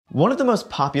One of the most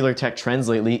popular tech trends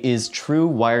lately is true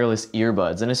wireless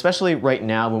earbuds, and especially right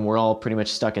now when we're all pretty much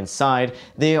stuck inside,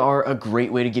 they are a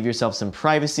great way to give yourself some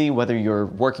privacy, whether you're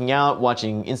working out,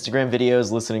 watching Instagram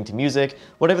videos, listening to music,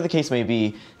 whatever the case may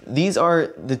be. These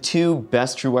are the two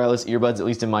best true wireless earbuds, at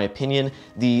least in my opinion,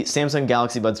 the Samsung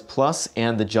Galaxy Buds Plus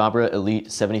and the Jabra Elite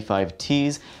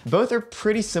 75Ts. Both are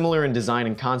pretty similar in design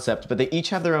and concept, but they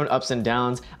each have their own ups and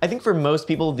downs. I think for most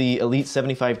people, the Elite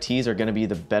 75Ts are going to be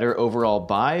the better overall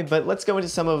buy, but let's go into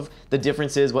some of the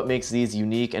differences, what makes these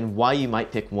unique, and why you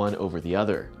might pick one over the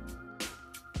other.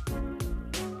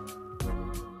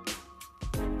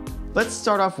 Let's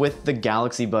start off with the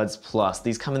Galaxy Buds Plus.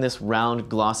 These come in this round,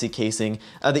 glossy casing.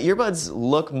 The earbuds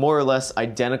look more or less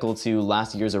identical to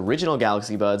last year's original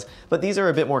Galaxy Buds, but these are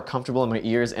a bit more comfortable in my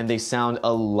ears and they sound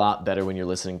a lot better when you're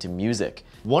listening to music.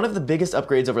 One of the biggest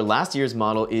upgrades over last year's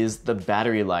model is the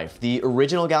battery life. The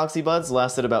original Galaxy Buds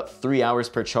lasted about 3 hours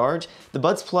per charge. The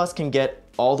Buds Plus can get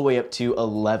all the way up to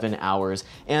 11 hours.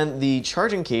 And the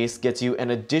charging case gets you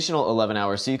an additional 11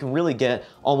 hours, so you can really get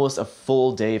almost a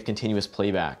full day of continuous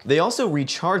playback. They also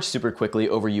recharge super quickly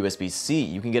over USB-C.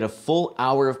 You can get a full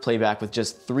hour of playback with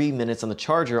just 3 minutes on the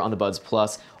charger on the Buds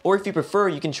Plus, or if you prefer,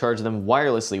 you can charge them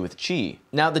wirelessly with Qi.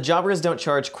 Now, the Jabras don't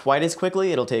charge quite as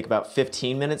quickly. It'll take about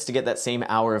 15 minutes to get that same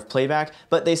hour of playback,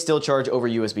 but they still charge over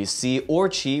USB-C or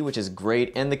Qi, which is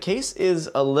great. And the case is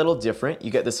a little different.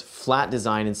 You get this flat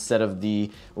design instead of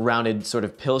the rounded sort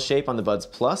of pill shape on the Buds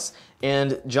Plus.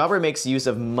 And Jabra makes use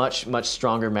of much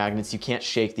stronger magnets. You can't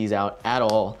shake these out at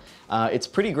all. It's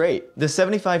pretty great. The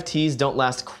 75Ts don't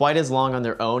last quite as long on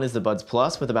their own as the Buds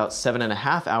Plus, with about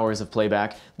 7.5 hours of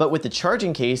playback, but with the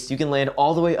charging case, you can land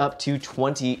all the way up to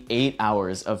 28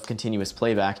 hours of continuous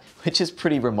playback, which is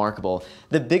pretty remarkable.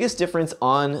 The biggest difference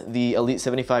on the Elite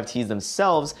 75Ts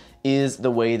themselves is the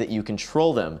way that you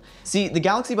control them. See, the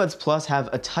Galaxy Buds Plus have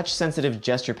a touch-sensitive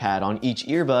gesture pad on each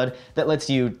earbud that lets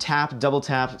you tap, double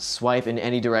tap, swipe in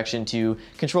any direction to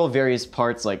control various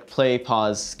parts like play,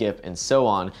 pause, skip, and so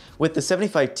on. With the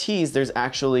 75Ts, there's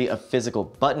actually a physical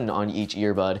button on each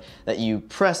earbud that you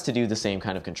press to do the same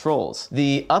kind of controls.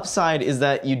 The upside is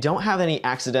that you don't have any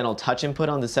accidental touch input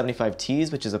on the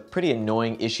 75Ts, which is a pretty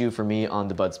annoying issue for me on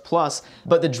the Buds Plus,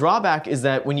 but the drawback is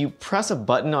that when you press a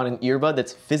button on an earbud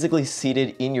that's physically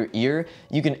seated in your ear,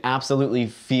 you can absolutely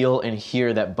feel and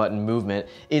hear that button movement.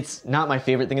 It's not my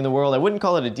favorite thing in the world. I wouldn't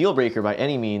call it a deal breaker by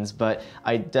any means, but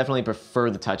I definitely prefer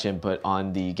the touch input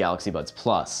on the Galaxy Buds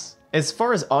Plus. As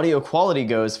far as audio quality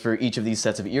goes for each of these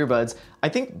sets of earbuds, I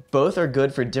think both are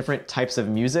good for different types of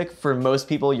music. For most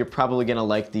people, you're probably gonna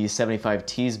like the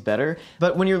 75Ts better,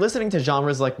 but when you're listening to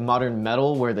genres like modern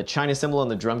metal, where the China cymbal on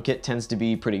the drum kit tends to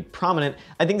be pretty prominent,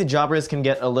 I think the Jabras can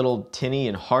get a little tinny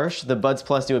and harsh. The Buds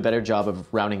Plus do a better job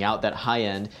of rounding out that high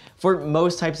end. For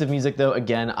most types of music though,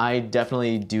 again, I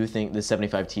definitely do think the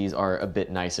 75Ts are a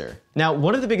bit nicer. Now,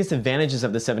 one of the biggest advantages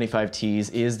of the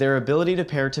 75Ts is their ability to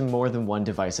pair to more than one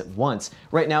device at once.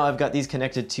 Right now, I've got these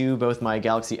connected to both my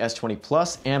Galaxy S20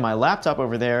 Plus and my laptop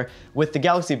over there. With the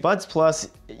Galaxy Buds Plus,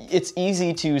 it's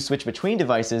easy to switch between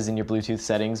devices in your Bluetooth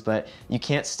settings, but you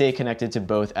can't stay connected to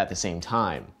both at the same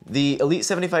time. The Elite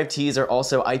 75Ts are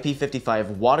also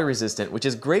IP55 water resistant, which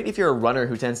is great if you're a runner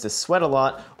who tends to sweat a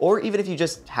lot, or even if you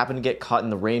just happen to get caught in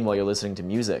the rain while you're listening to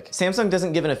music. Samsung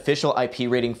doesn't give an official IP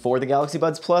rating for the Galaxy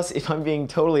Buds Plus. If I'm being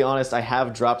totally honest, I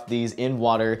have dropped these in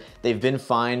water. They've been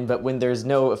fine, but when there's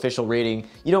no official rating,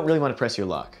 you don't really want to press your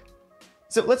luck.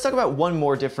 So let's talk about one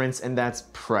more difference, and that's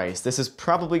price. This is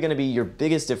probably going to be your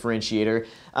biggest differentiator.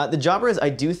 The Jabras, I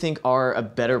do think, are a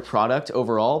better product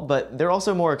overall, but they're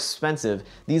also more expensive.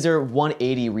 These are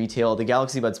 $180 retail. The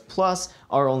Galaxy Buds Plus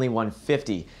are only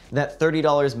 $150. That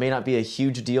 $30 may not be a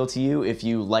huge deal to you if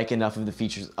you like enough of the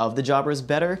features of the Jabras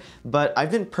better, but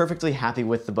I've been perfectly happy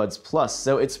with the Buds Plus,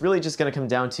 so it's really just going to come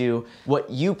down to what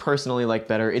you personally like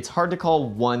better. It's hard to call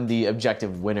one the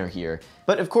objective winner here.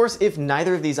 But of course, if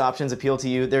neither of these options appeal to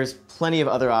you, there's plenty of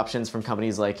other options from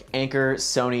companies like Anker,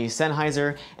 Sony,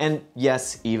 Sennheiser, and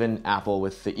yes, even Apple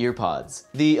with the EarPods.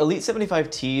 The Elite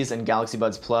 75Ts and Galaxy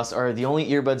Buds Plus are the only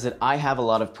earbuds that I have a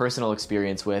lot of personal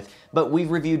experience with, but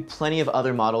we've reviewed plenty of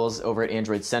other models over at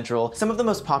Android Central. Some of the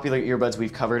most popular earbuds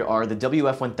we've covered are the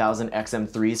WF-1000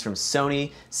 XM3s from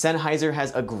Sony, Sennheiser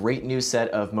has a great new set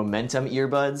of Momentum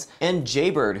earbuds, and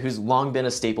Jaybird, who's long been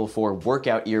a staple for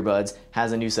workout earbuds,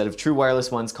 has a new set of true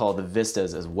wireless ones called the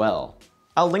Vistas as well.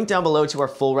 I'll link down below to our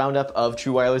full roundup of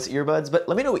true wireless earbuds, but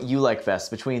let me know what you like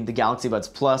best between the Galaxy Buds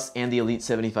Plus and the Elite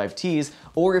 75Ts,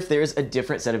 or if there's a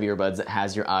different set of earbuds that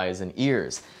has your eyes and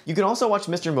ears. You can also watch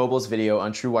Mr. Mobile's video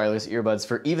on true wireless earbuds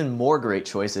for even more great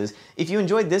choices. If you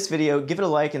enjoyed this video, give it a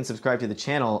like and subscribe to the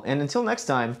channel, and until next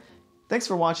time, thanks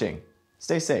for watching.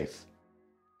 Stay safe.